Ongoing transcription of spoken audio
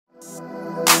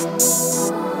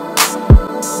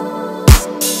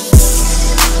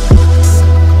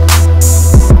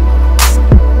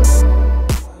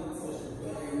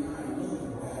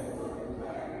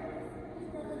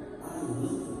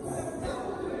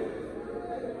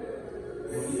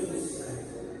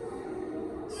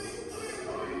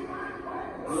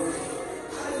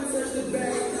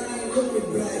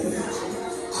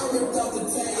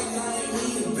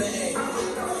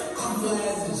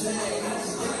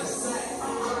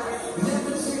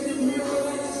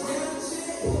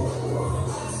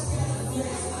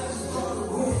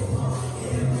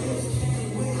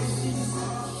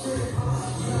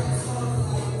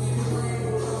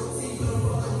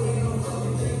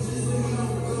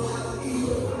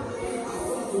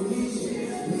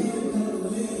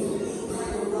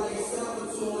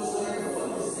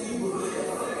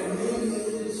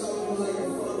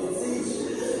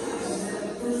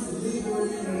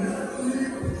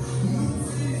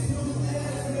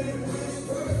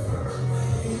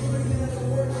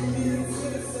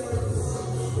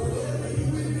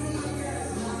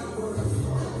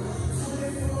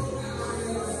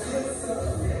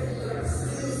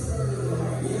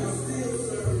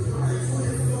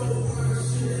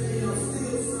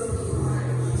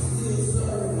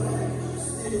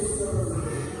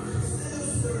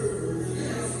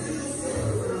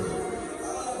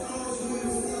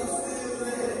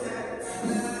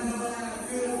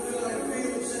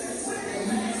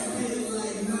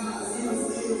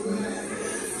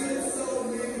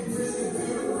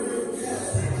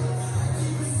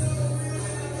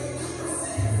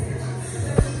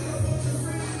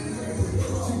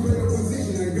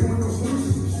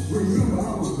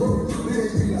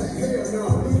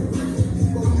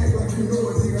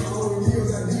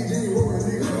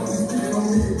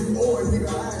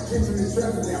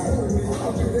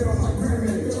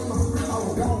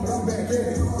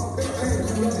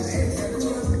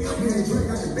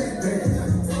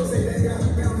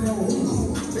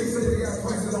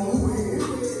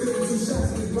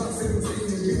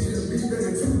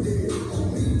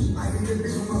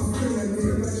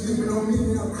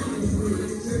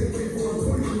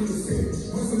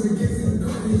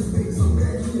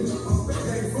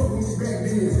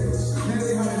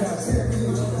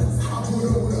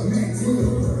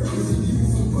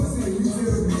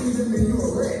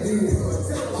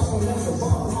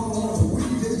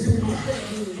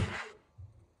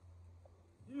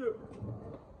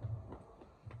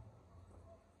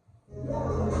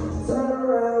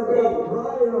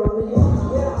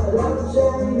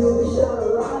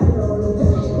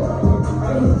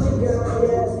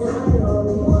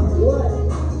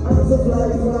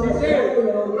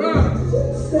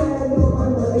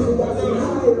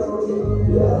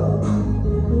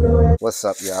What's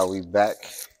up, y'all? We back,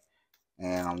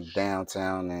 and I'm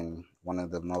downtown in one of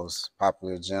the most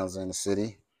popular gyms in the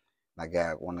city. I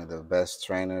got one of the best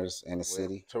trainers in the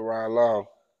city, Turon Long.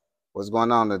 What's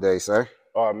going on today, sir?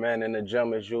 Oh man, in the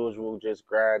gym as usual, just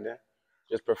grinding,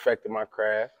 just perfecting my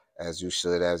craft. As you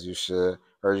should, as you should.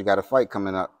 Heard you got a fight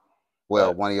coming up.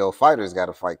 Well, one of your fighters got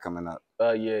a fight coming up.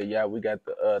 Yeah, we got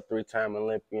the three-time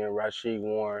Olympian Raushee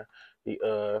Warren. He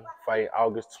fight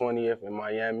August 20th in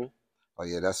Miami. Oh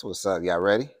yeah, that's what's up. Y'all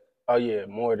ready? Oh yeah,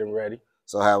 more than ready.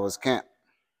 So how was camp?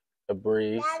 A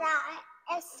breeze.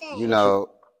 You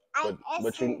know,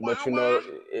 but you know,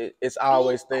 it's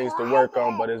always things to work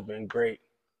on, but it's been great.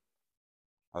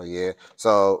 Oh yeah.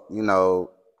 So you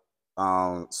know,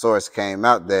 source came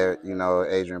out there. You know,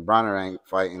 Adrian Bronner ain't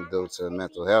fighting due to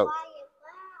mental health.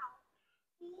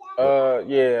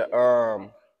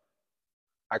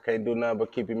 I can't do nothing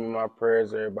but keep him in my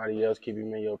prayers. Everybody else, keep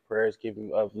him in your prayers, keep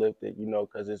him uplifted, you know,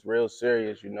 because it's real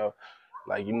serious, you know.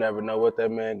 Like, you never know what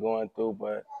that man going through,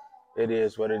 but it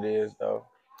is what it is, though.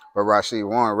 But Raushee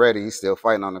Warren ready. He's still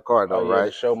fighting on the card, though, oh, yeah, right?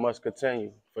 The show must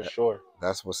continue, for sure.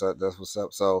 That's what's up. That's what's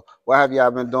up. So what have y'all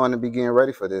been doing to be getting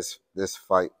ready for this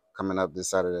fight coming up this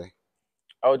Saturday?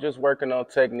 I was just working on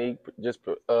technique, just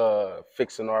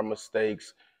fixing our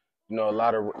mistakes, you know, a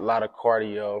lot of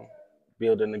cardio,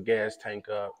 building the gas tank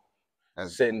up,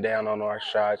 sitting down on our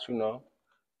shots, you know.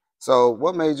 So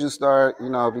what made you start, you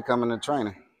know, becoming a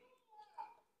trainer?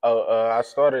 I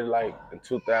started like in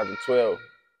 2012.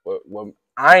 Well,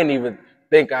 I didn't even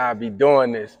think I'd be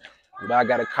doing this, but I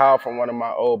got a call from one of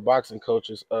my old boxing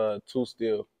coaches, Two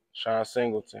Steel, Sean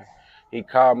Singleton. He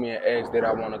called me and asked did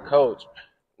I want to coach.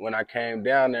 When I came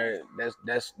down there,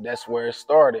 that's where it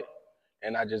started,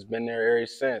 and I just been there ever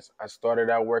since. I started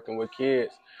out working with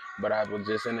kids, but I was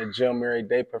just in the gym every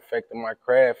day perfecting my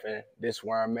craft, and this is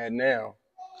where I'm at now.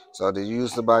 So did you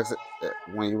used to box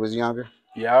when you was younger?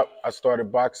 Yep, I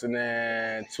started boxing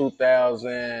in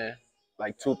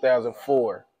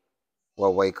 2004.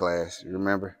 What weight class? You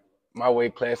remember? My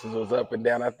weight classes was up and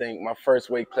down. I think my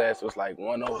first weight class was like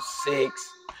 106.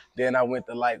 Then I went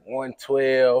to like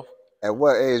 112. At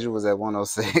what age you was at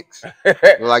 106?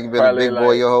 Like you've been a big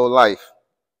boy your whole life.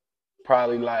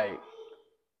 Probably like,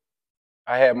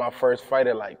 I had my first fight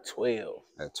at like 12.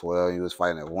 At 12, you was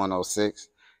fighting at 106.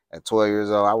 At 12 years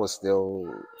old, I was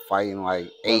still fighting like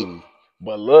 80.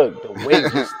 But look, the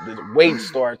weight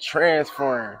started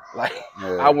transferring. Like I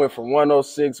Yeah. went from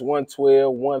 106,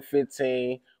 112,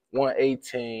 115,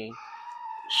 118,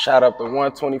 shot up to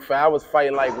 125. I was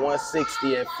fighting like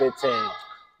 160 at 15.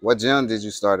 What gym did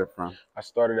you start it from? I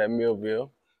started at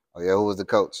Millville. Oh yeah, who was the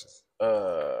coach?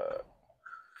 Uh,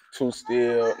 Two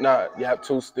Steel,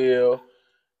 Two Steel.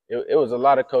 It was a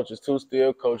lot of coaches. Two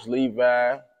Steel, Coach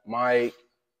Levi, Mike,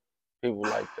 people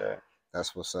like that.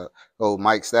 That's what's up. Oh,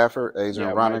 Mike Stafford, Adrian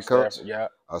Yeah, Runner Mike coach. Stafford. Yeah.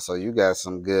 Oh, so you got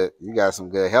some good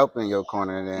help in your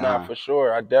corner there, Nah, huh? for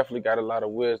sure. I definitely got a lot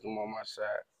of wisdom on my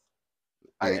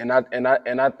side.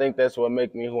 And I think that's what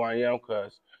make me who I am,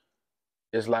 cause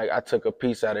it's like I took a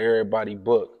piece out of everybody's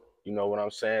book. You know what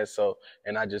I'm saying? So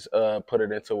and I just put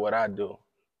it into what I do.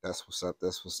 that's what's up.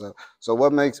 That's what's up. So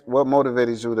what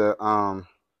motivated you to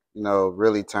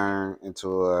really turn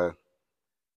into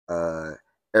a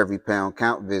every pound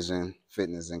count vision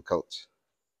fitness and coach?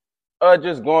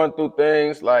 Just going through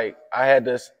things like I had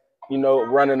this,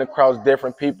 running across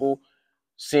different people,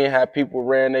 seeing how people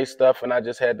ran their stuff, and I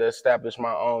just had to establish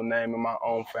my own name and my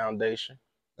own foundation.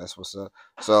 That's what's up.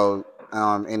 So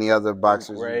any other boxers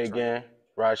you train? Reagan,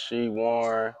 Raushee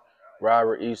Warren,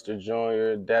 Robert Easter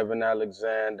Jr., Devin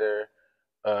Alexander,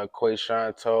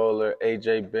 Quayshawn Toller,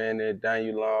 AJ Bennett,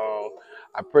 Daniel Long.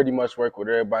 I pretty much work with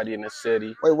everybody in the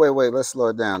city. Wait. Let's slow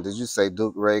it down. Did you say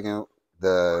Duke Reagan,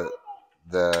 the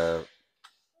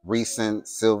recent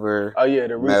silver Oh yeah,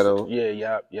 the recent, medal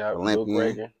yeah, Duke Olympian?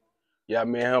 Reagan. Yeah,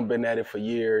 me and him been at it for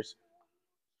years.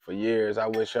 For years, I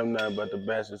wish him nothing but the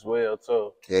best as well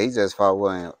too. Yeah, he just fought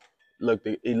William.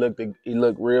 He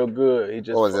looked real good. He What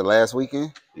just was it last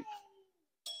weekend?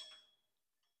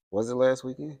 Was it last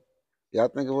weekend? Yeah, I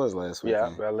think it was last yeah,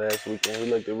 weekend. that last weekend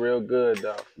he looked real good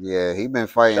though. Yeah, he been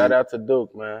Shout fighting. out to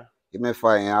Duke, man. He been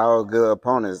fighting all good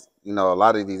opponents. You know, a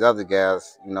lot of these other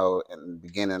guys. You know, in the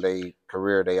beginning of their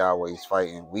career, they always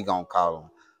fighting. We gonna call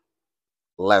them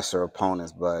lesser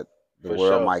opponents, but the For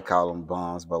world sure. might call them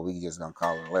bums. But we just gonna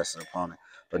call them lesser opponent.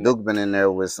 But And that, Duke been in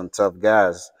there with some tough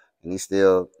guys, and he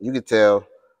still. You could tell.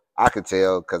 I could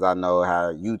tell because I know how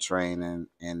you train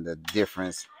and the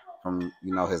difference from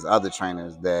his other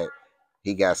trainers that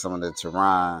he got some of the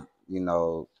Turon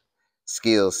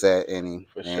skill set in him,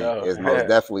 for and sure. is most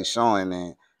definitely showing.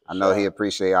 And For I know he sure.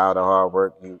 appreciate all the hard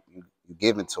work you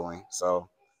giving to him. So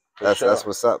For that's sure.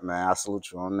 what's up, man. I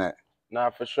salute you on that. Nah,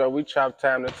 for sure. We chop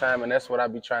time to time, and that's what I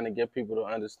be trying to get people to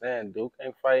understand. Duke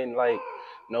ain't fighting like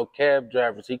no cab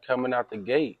drivers. He coming out the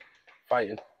gate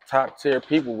fighting top tier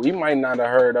people. We might not have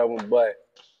heard of them, but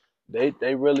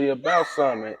they really about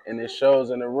something, and it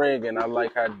shows in the ring. And I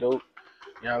like how Duke,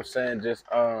 you know what I'm saying, just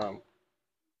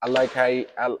I like how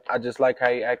I just like how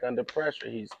he act under pressure.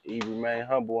 He remain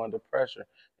humble under pressure,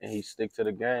 and he stick to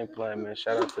the game plan. Man,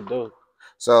 shout out to Duke.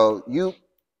 So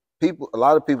a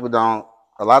lot of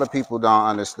people don't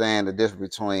understand the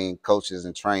difference between coaches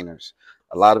and trainers.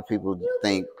 A lot of people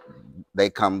think they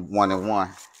come one and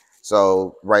one.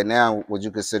 So right now, would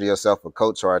you consider yourself a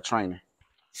coach or a trainer?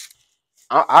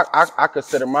 I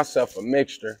consider myself a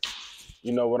mixture.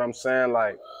 You know what I'm saying?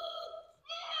 Like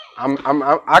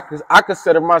I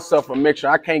consider myself a mixture.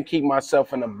 I can't keep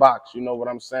myself in a box. You know what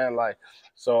I'm saying? Like,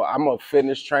 so I'm a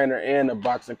fitness trainer and a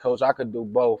boxing coach. I could do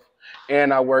both,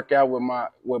 and I work out with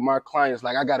my clients.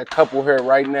 Like I got a couple here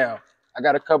right now. I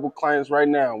got a couple clients right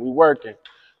now. We working.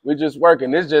 We just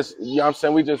working. It's just what I'm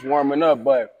saying, we just warming up.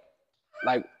 But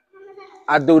like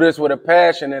I do this with a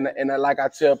passion, and like I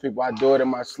tell people, I do it in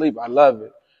my sleep. I love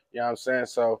it. You know what I'm saying?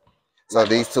 So So like,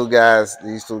 these two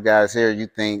guys here, you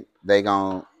think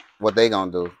what they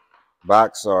gonna do?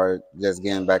 Box or just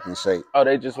getting back in shape? oh,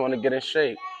 they just want to get in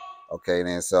shape. Okay,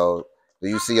 then. So, do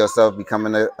you see yourself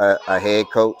becoming a head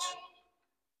coach?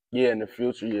 Yeah, in the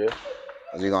future, yeah.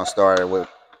 Are you gonna start with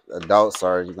adults,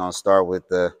 or are you gonna start with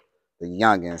the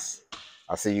youngins?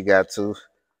 I see you got two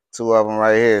of them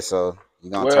right here. So,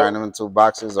 you gonna turn Well, them into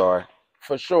boxers, or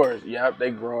for sure. Yeah, they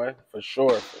growing. For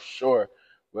sure, for sure.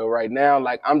 But right now,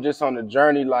 like I'm just on the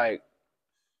journey, like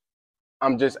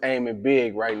I'm just aiming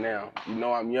big right now. You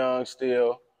know, I'm young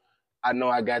still. I know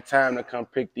I got time to come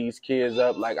pick these kids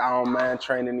up. Like I don't mind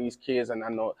training these kids, and I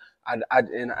know and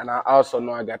I also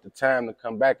know I got the time to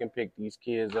come back and pick these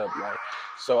kids up. Like,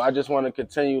 so I just want to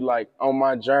continue like on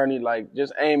my journey, like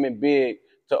just aiming big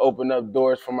to open up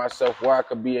doors for myself where I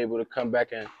could be able to come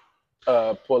back and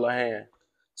pull a hand.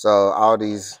 so all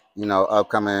these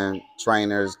upcoming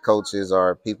trainers, coaches,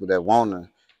 or people that wanna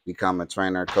become a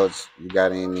trainer, or coach. You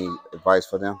got any advice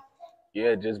for them?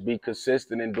 Yeah, just be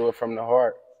consistent and do it from the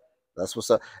heart. That's what's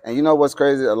up. And you know what's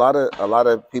crazy? A lot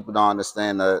of people don't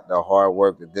understand the hard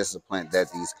work, the discipline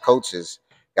that these coaches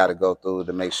got to go through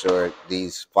to make sure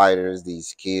these fighters,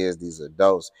 these kids, these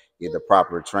adults get the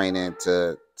proper training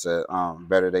to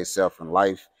better themselves in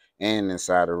life and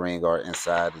inside the ring or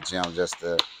inside the gym, just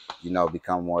to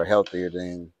become more healthier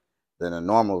than a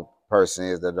normal person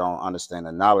is that don't understand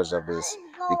the knowledge of this.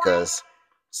 Because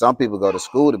some people go to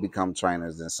school to become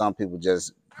trainers, and some people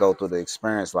just go through the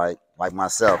experience, like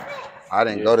myself. I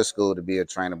didn't go to school to be a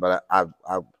trainer, but I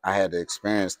had the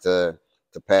experience to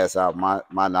pass out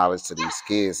my knowledge to these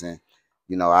kids. And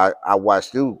I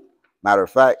watched you. Matter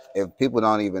of fact, if people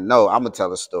don't even know, I'm gonna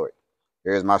tell a story.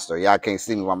 Here's my story. Y'all can't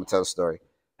see me, but I'm gonna tell a story.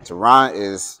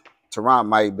 Turon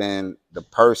might have been the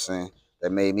person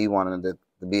that made me want to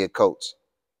be a coach.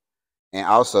 And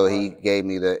also he gave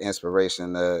me the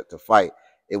inspiration to fight.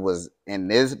 It was in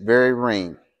this very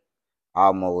ring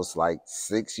almost like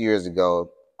 6 years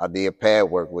ago. I did pad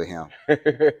work with him,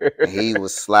 and he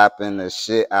was slapping the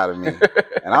shit out of me.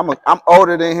 And I'm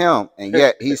older than him, and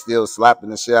yet he's still slapping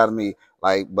the shit out of me.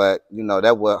 But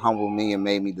that would humble me and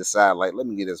made me decide, let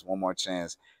me give this one more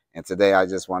chance. And today I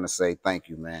just want to say thank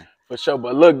you, man. For sure.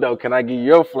 But look though, can I give you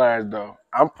your flowers though?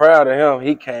 I'm proud of him.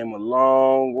 He came a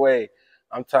long way.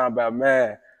 I'm talking about,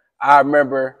 man. I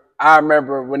remember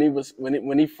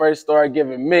when he first started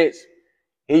giving mitts,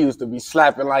 he used to be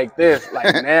slapping like this.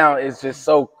 Like now it's just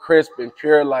so crisp and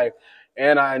pure.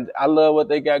 And I love what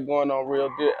they got going on Real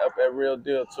Deal up at Real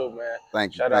Deal too, man.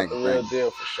 Thank you. Shout out to Real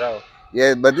Deal for sure.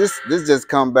 Yeah, but this just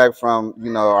come back from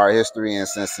our history in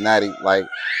Cincinnati.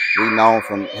 We known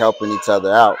from helping each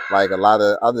other out. Like a lot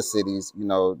of other cities, a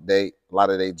lot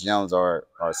of their gyms are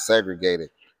segregated,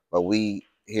 but we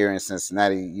here in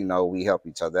Cincinnati, we help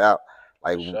each other out.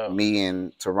 Like me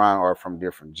and Turon are from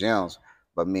different gyms,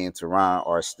 but me and Turon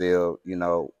are still,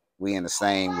 we in the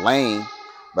same lane,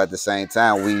 but at the same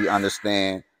time we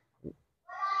understand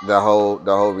the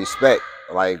whole respect.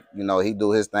 He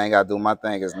do his thing, I do my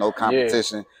thing. There's no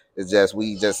competition. Yeah. It's just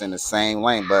we just in the same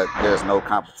lane, but there's no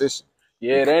competition.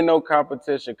 Yeah, there ain't no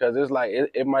competition because it's like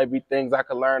it might be things I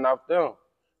could learn off them.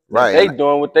 Right. They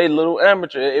doing with they little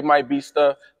amateur. It might be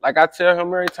stuff like I tell him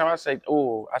every time I say,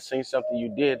 "Oh, I seen something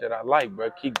you did that I like, bro.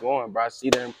 Keep going, bro. I see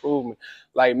the improvement."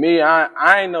 Like me,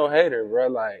 I ain't no hater, bro.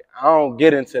 Like I don't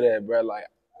get into that, bro. Like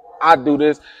I do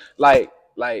this, like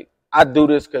I do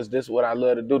this because this is what I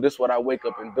love to do. This is what I wake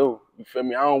up and do. You feel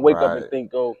me? I don't wake up and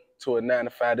think, go to a 9 to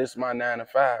 5. This is my 9 to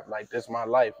 5. Like this is my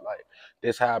life. Like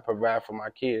this is how I provide for my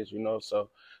kids. So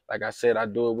like I said, I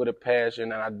do it with a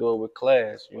passion and I do it with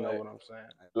class. You know what I'm saying?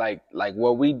 Like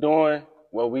what we doing.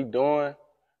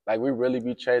 Like we really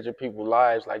be changing people's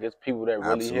lives. Like it's people that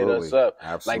really hit us up.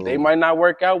 Like they might not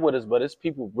work out with us, but it's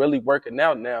people really working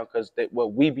out now because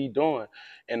what we be doing.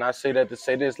 And I say that to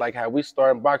say this, like how we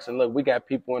starting boxing. Look, we got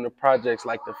people in the projects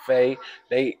like the Faye.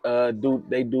 They do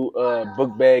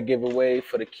book bag giveaway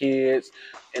for the kids,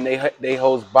 and they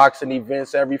host boxing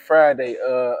events every Friday.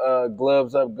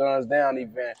 Gloves up, guns down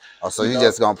event. Oh, so you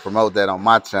just gonna promote that on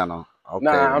my channel?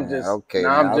 Okay,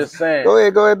 I'm just saying. Go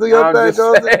ahead, do your thing.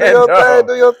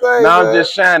 Do your thing. Now I'm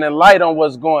just shining light on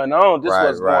what's going on.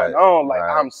 What's going on. Like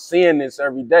I'm seeing this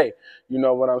every day. You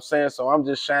know what I'm saying? So I'm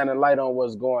just shining light on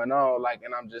what's going on.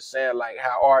 And I'm just saying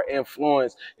how our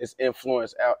influence is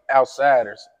influence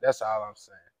outsiders. That's all I'm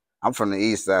saying. I'm from the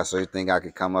East Side, so you think I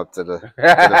could come up to the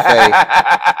Faye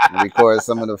and record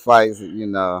some of the fights?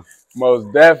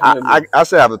 Most definitely. I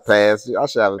should have a pass.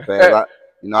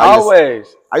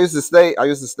 Always. I used to stay in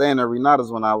the Renatas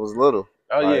when I was little.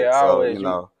 Oh yeah, so, always.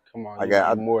 Come on, I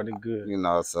got more than good.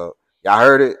 So y'all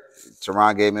heard it.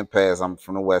 Turon gave me a pass. I'm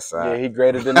from the West Side. Yeah, he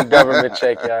greater than the government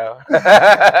check, y'all. All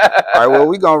right, well,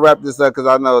 we gonna wrap this up because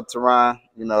I know Turon,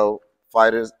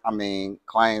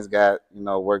 clients got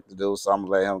work to do, so I'm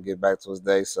gonna let him get back to his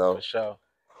day. So for sure.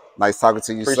 Nice talking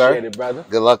to you, sir. Appreciate it, brother.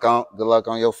 Good luck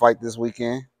on your fight this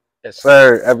weekend. Yes,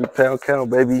 sir. Every pound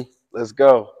count, baby. Let's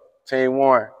go. Team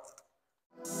Warren.